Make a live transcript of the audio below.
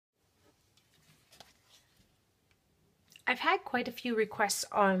I've had quite a few requests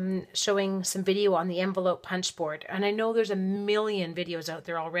on showing some video on the envelope punch board, and I know there's a million videos out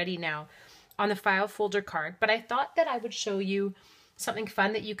there already now on the file folder card, but I thought that I would show you something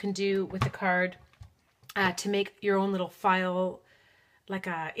fun that you can do with the card to make your own little file, like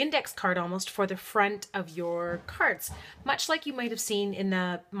a index card almost, for the front of your cards, much like you might have seen in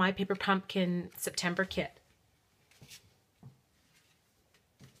the My Paper Pumpkin September kit.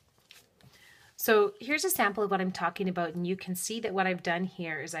 So here's a sample of what I'm talking about, and you can see that what I've done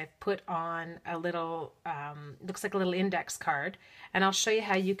here is I've put on a little, looks like a little index card, and I'll show you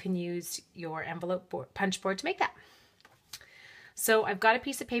how you can use your envelope punch board to make that. So I've got a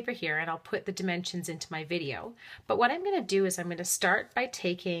piece of paper here, and I'll put the dimensions into my video, but what I'm going to do is I'm going to start by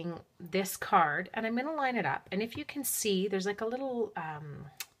taking this card and I'm going to line it up, and if you can see there's like a little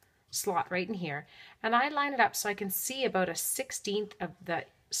slot right in here, and I line it up so I can see about a 1/16 of the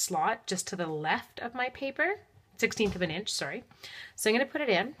slot just to the left of my paper, 1/16 of an inch, sorry. So I'm going to put it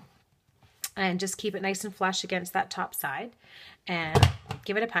in and just keep it nice and flush against that top side and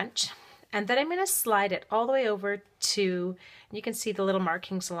give it a punch. And then I'm going to slide it all the way over to, you can see the little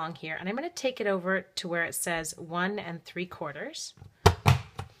markings along here, and I'm going to take it over to where it says 1 3/4.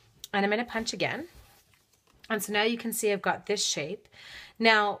 And I'm going to punch again. And so now you can see I've got this shape.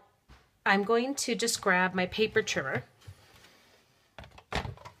 Now I'm going to just grab my paper trimmer.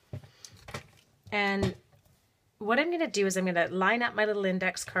 And what I'm going to do is I'm going to line up my little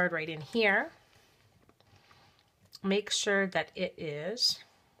index card right in here. Make sure that it is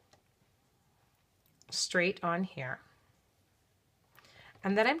straight on here.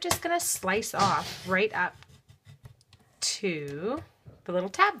 And then I'm just going to slice off right up to the little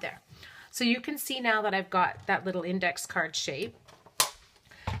tab there. So you can see now that I've got that little index card shape.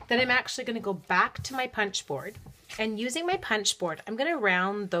 Then I'm actually going to go back to my punch board. And using my punch board, I'm going to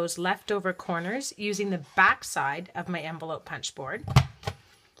round those leftover corners using the back side of my envelope punch board.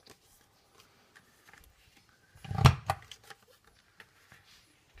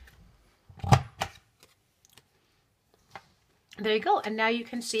 There you go. And now you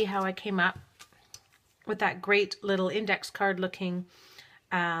can see how I came up with that great little index card looking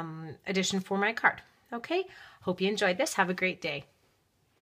addition for my card. Okay, hope you enjoyed this. Have a great day.